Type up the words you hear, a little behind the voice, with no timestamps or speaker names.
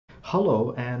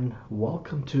Hello and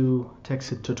welcome to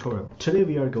techsith tutorial. Today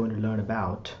we are going to learn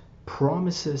about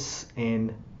promises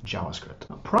in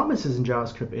JavaScript. Promises in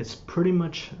JavaScript is pretty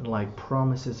much like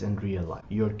promises in real life.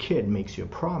 Your kid makes you a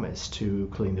promise to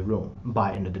clean the room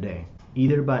by end of the day.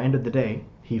 Either by end of the day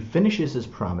he finishes his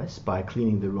promise by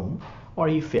cleaning the room or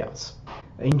he fails.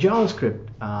 In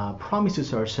JavaScript,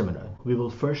 promises are similar. We will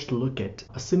first look at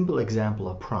a simple example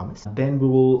of promise. Then we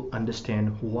will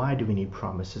understand why do we need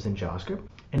promises in JavaScript.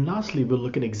 And lastly, we'll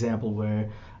look at an example where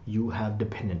you have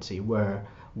dependency, where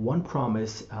one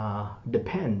promise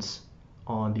depends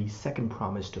on the second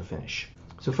promise to finish.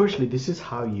 So firstly, this is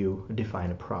how you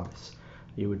define a promise.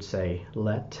 You would say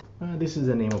let, this is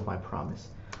the name of my promise,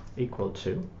 equal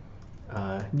to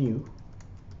new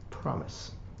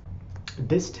promise.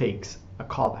 This takes a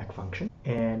callback function,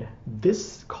 and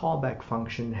this callback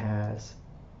function has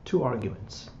two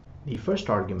arguments. The first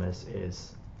argument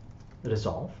is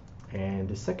resolve, and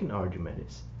the second argument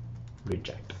is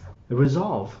reject.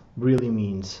 Resolve really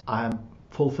means I'm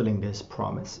fulfilling this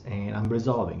promise and I'm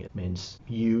resolving it. Means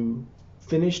you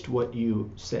finished what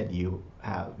you said you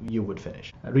would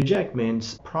finish. Reject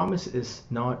means promise is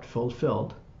not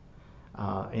fulfilled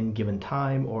in given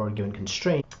time or given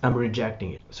constraint. I'm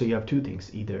rejecting it. So you have two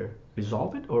things, either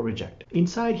resolve it or reject it.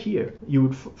 Inside here, you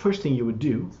would first thing you would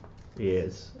do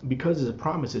is, because the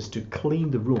promise is to clean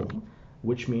the room,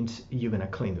 which means you're gonna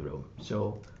clean the room.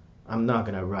 So I'm not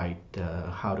gonna write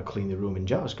how to clean the room in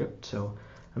JavaScript. So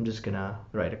I'm just gonna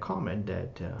write a comment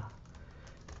that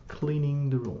cleaning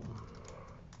the room.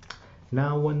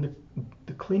 Now when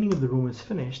the cleaning of the room is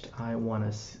finished, I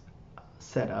want to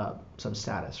set up some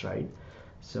status, right?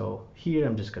 So here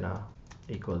I'm just gonna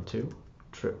equal to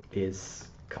true. Is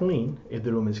clean. If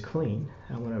the room is clean,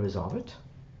 I want to resolve it.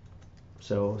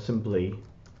 So simply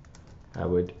I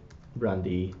would run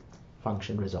the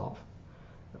function resolve,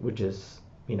 which is,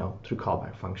 through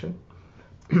callback function.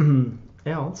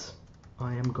 Else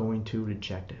I am going to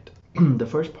reject it. The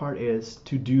first part is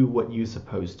to do what you're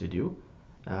supposed to do,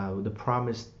 the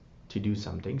promise to do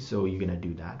something, so you're gonna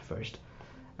do that first,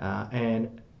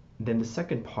 and then the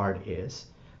second part is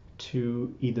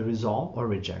to either resolve or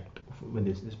reject when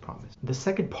this promise. The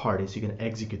second part is you're gonna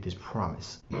execute this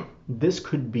promise. This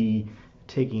could be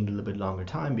taking a little bit longer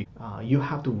time because you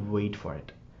have to wait for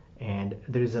it. And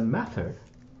there is a method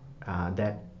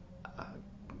that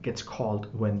gets called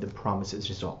when the promise is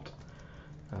resolved,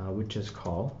 which is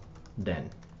called then.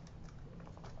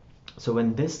 So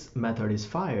when this method is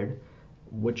fired,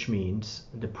 which means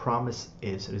the promise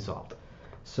is resolved.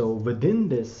 So within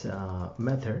this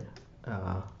method,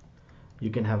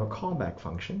 you can have a callback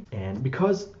function, and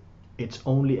because it's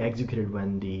only executed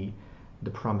when the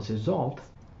promise is resolved,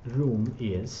 room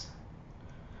is,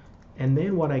 and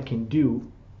then what I can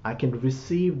do, I can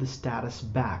receive the status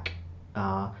back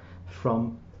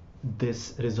from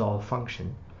this resolve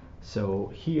function.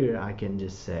 So here I can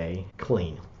just say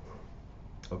clean.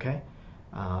 Okay,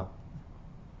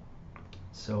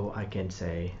 so I can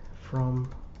say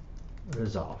from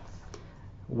resolve,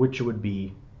 which would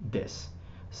be this.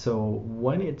 So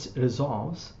when it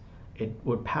resolves, it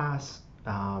would pass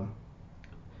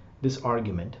this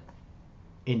argument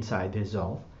inside the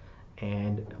resolve,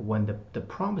 and when the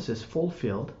promise is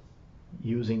fulfilled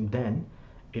using then,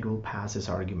 it will pass this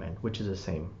argument, which is the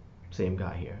same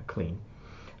guy here, clean.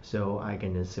 So I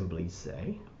can just simply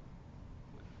say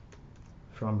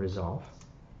from resolve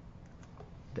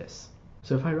this.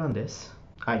 So if I run this,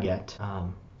 I get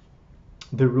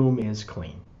the room is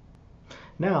clean.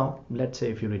 Now let's say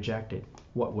if you reject it,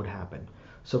 what would happen?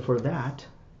 So for that,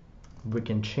 we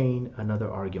can chain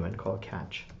another argument called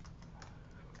catch.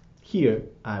 Here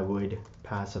I would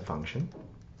pass a function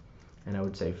and I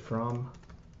would say from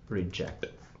reject.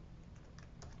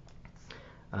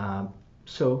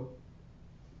 So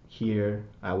here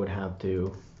I would have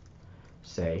to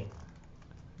say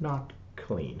not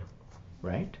clean,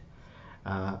 right?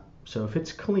 So if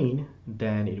it's clean,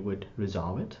 then it would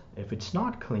resolve it. If it's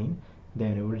not clean,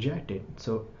 then it will reject it.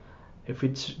 So if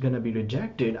it's gonna be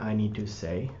rejected, I need to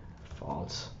say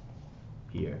false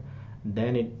here.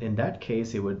 Then in that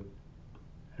case, it would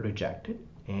reject it,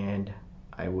 and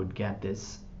I would get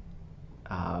this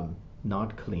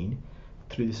not clean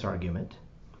through this argument,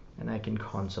 and I can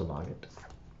console log it.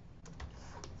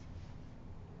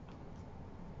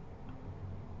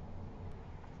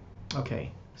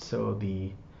 Okay, so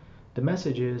the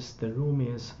message is the room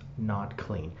is not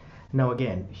clean. Now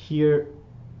again, here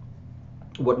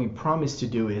what we promised to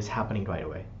do is happening right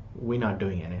away. We're not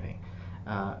doing anything,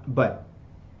 but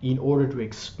in order to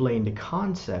explain the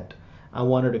concept, I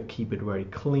wanted to keep it very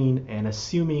clean, and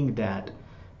assuming that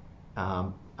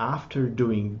after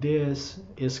doing this,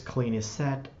 is clean is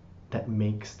set, that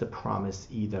makes the promise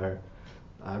either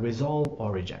resolve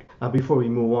or reject. Before we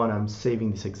move on, I'm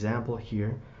saving this example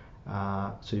here.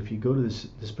 So if you go to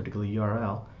this particular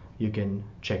URL, you can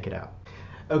check it out.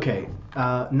 Okay,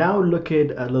 now look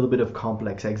at a little bit of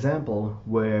complex example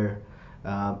where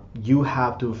you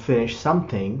have to finish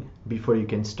something before you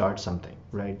can start something,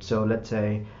 right? So let's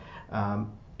say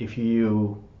if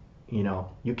you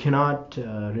cannot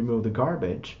remove the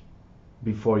garbage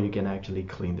before you can actually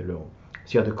clean the room.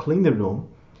 So you have to clean the room.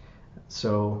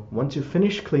 So once you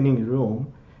finish cleaning the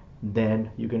room,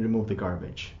 then you can remove the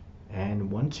garbage.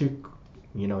 And once you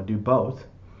do both,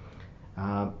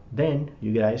 then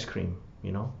you get ice cream.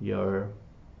 Your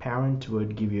parent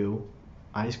would give you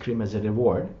ice cream as a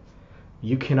reward.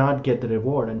 You cannot get the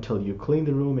reward until you clean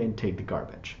the room and take the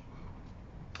garbage.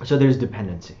 So there's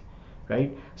dependency,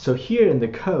 right? So here in the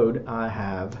code, I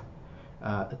have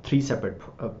three separate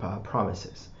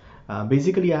promises.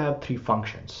 Basically, I have three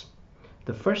functions.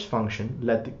 The first function,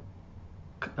 let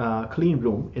the clean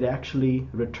room, it actually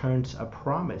returns a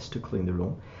promise to clean the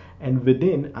room, and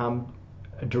within I'm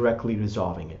directly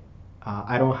resolving it.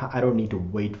 I don't need to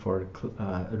wait for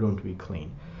the room to be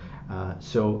clean.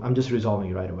 So I'm just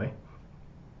resolving it right away.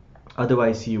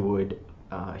 Otherwise, you would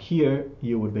here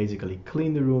you would basically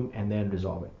clean the room and then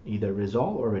resolve it, either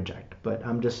resolve or reject. But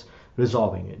I'm just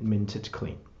resolving it, means it's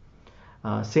clean.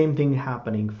 Same thing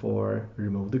happening for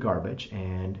remove the garbage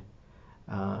and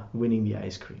winning the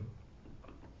ice cream.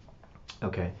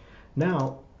 Okay,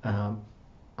 now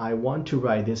I want to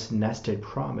write this nested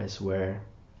promise where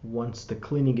once the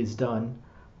cleaning is done,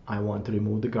 I want to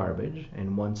remove the garbage,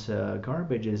 and once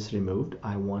garbage is removed,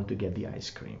 I want to get the ice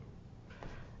cream.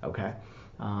 Okay,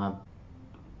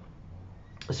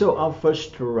 so I'll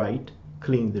first write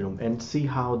clean the room and see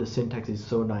how the syntax is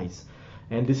so nice,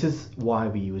 and this is why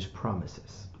we use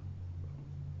promises.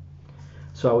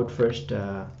 So I would first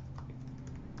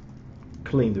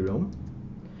clean the room.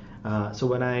 So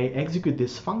when I execute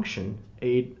this function,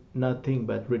 it nothing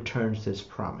but returns this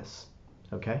promise,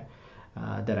 okay,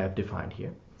 that I've defined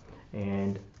here.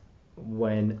 And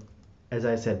when, as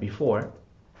I said before,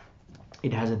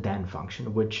 it has a then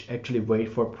function which actually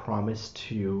wait for promise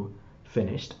to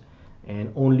finished,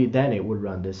 and only then it would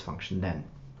run this function then.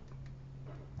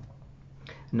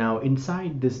 Now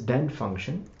inside this then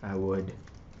function, I would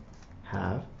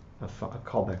have a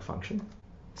callback function.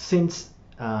 Since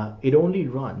it only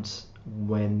runs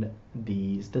when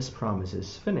this promise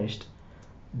is finished,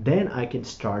 then I can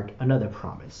start another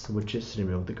promise, which is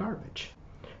remove the garbage.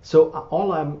 So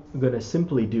all I'm going to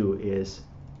simply do is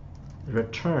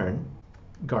return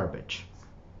garbage.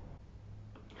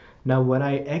 Now when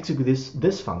I execute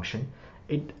this function,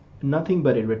 it nothing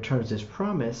but it returns this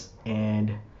promise,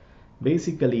 and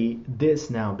basically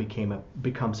this now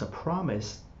becomes a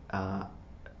promise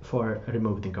for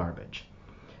remove the garbage.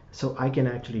 So I can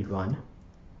actually run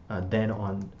then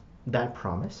on that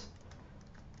promise.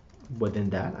 Within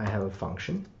that, I have a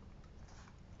function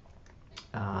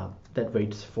that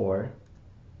waits for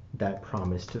that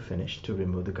promise to finish to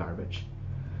remove the garbage.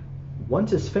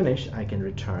 Once it's finished, I can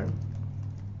return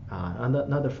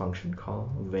another function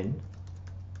called win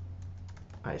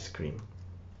ice cream.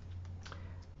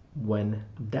 When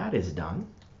that is done,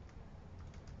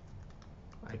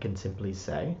 I can simply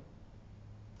say,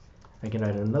 I can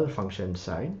write another function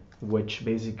inside which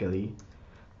basically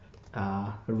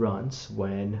runs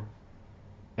when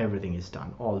everything is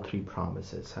done, all three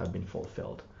promises have been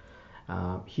fulfilled.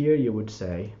 Here you would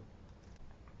say,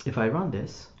 if I run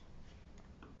this,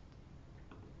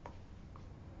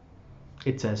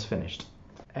 it says finished.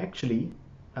 Actually,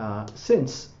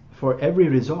 since for every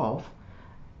resolve,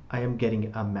 I am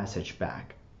getting a message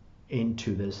back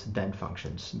into this then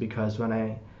functions, because when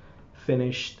I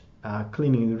finished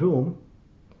cleaning the room,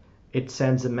 it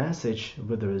sends a message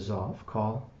with a resolve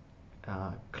called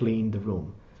clean the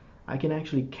room. I can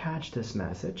actually catch this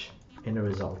message in a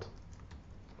result,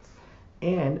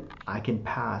 and I can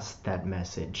pass that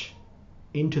message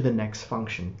into the next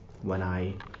function. When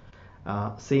I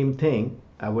same thing,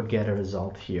 I would get a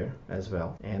result here as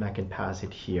well, and I can pass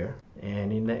it here,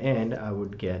 and in the end I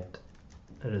would get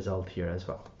a result here as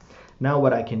well. Now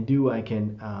what I can do, I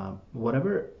can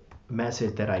whatever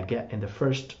message that I get in the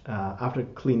first after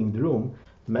cleaning the room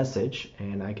message,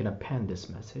 and I can append this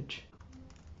message.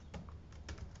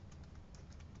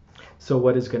 So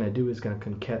what it's going to do is going to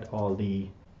concat all the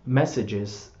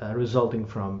messages resulting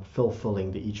from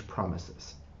fulfilling each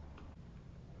promises.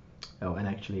 Oh, and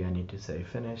actually I need to say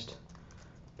finished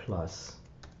plus,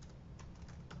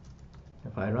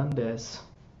 if I run this,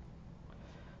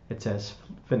 it says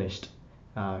finished,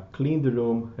 clean the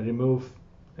room, remove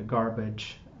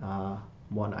garbage,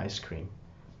 1 ice cream.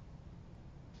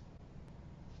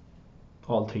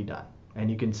 All 3 done. And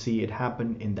you can see it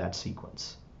happened in that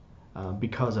sequence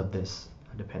because of this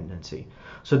dependency.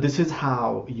 So this is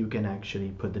how you can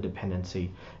actually put the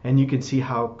dependency, and you can see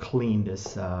how clean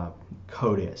this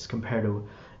code is compared to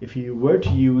if you were to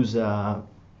use a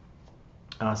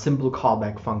simple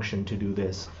callback function to do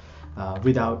this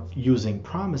without using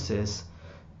promises.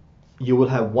 You will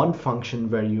have one function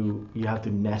where you have to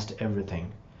nest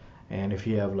everything, and if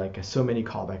you have like so many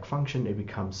callback function, it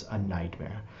becomes a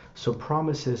nightmare. So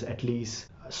promises at least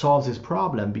solves this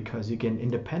problem because you can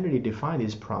independently define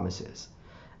these promises,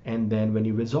 and then when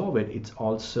you resolve it, it's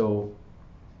also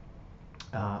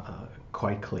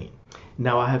quite clean.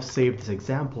 Now I have saved this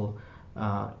example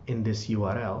in this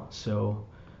URL, so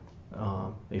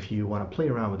if you want to play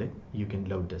around with it, you can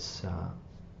load this.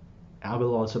 I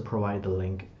will also provide the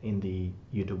link in the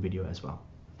YouTube video as well.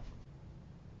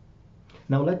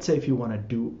 Now let's say if you want to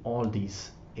do all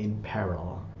these in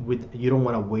parallel, you don't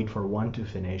want to wait for one to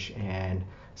finish and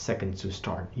seconds to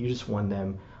start. You just want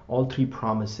them, all 3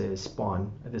 promises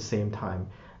spawn at the same time,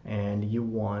 and you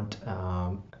want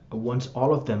once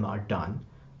all of them are done,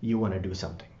 you want to do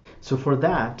something. So for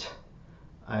that,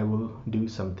 I will do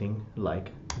something like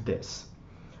this.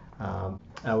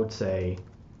 I would say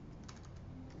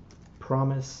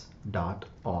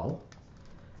promise.all,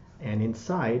 and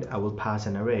inside I will pass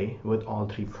an array with all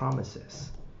 3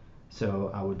 promises.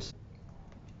 So I would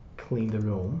clean the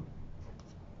room,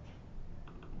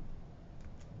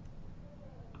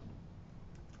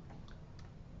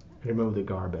 remove the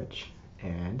garbage,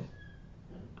 and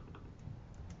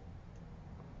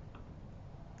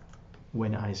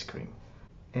win ice cream.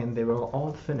 And they will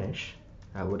all finish.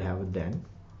 I would have it then,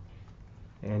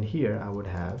 and here I would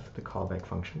have the callback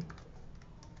function.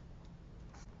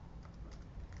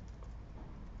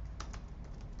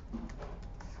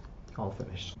 All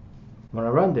finished. When I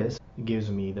run this, it gives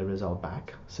me the result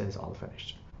back, says all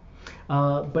finished.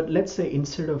 But let's say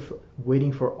instead of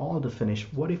waiting for all to finish,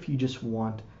 what if you just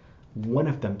want one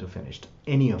of them to finish,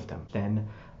 any of them? Then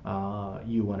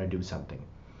you want to do something.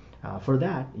 For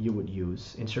that, you would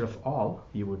use, instead of all,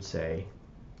 you would say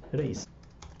race.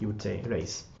 You would say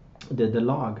race. The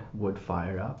log would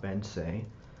fire up and say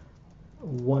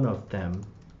one of them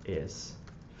is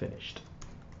finished.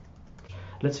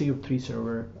 Let's say you have 3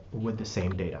 servers with the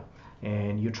same data,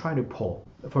 and you try to poll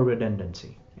for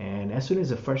redundancy. And as soon as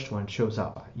the first one shows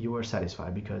up, you are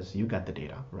satisfied because you got the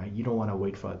data, right? You don't want to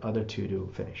wait for the other 2 to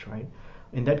finish, right?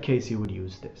 In that case, you would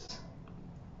use this.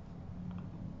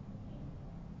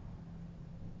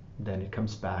 Then it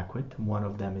comes back with one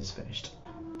of them is finished.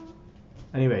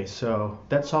 Anyway, so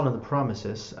that's all in the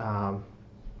promises.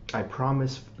 I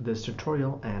promised this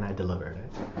tutorial and I delivered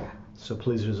it. So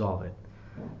please resolve it.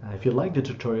 If you like the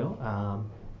tutorial,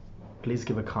 please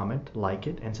give a comment, like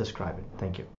it, and subscribe it.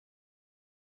 Thank you.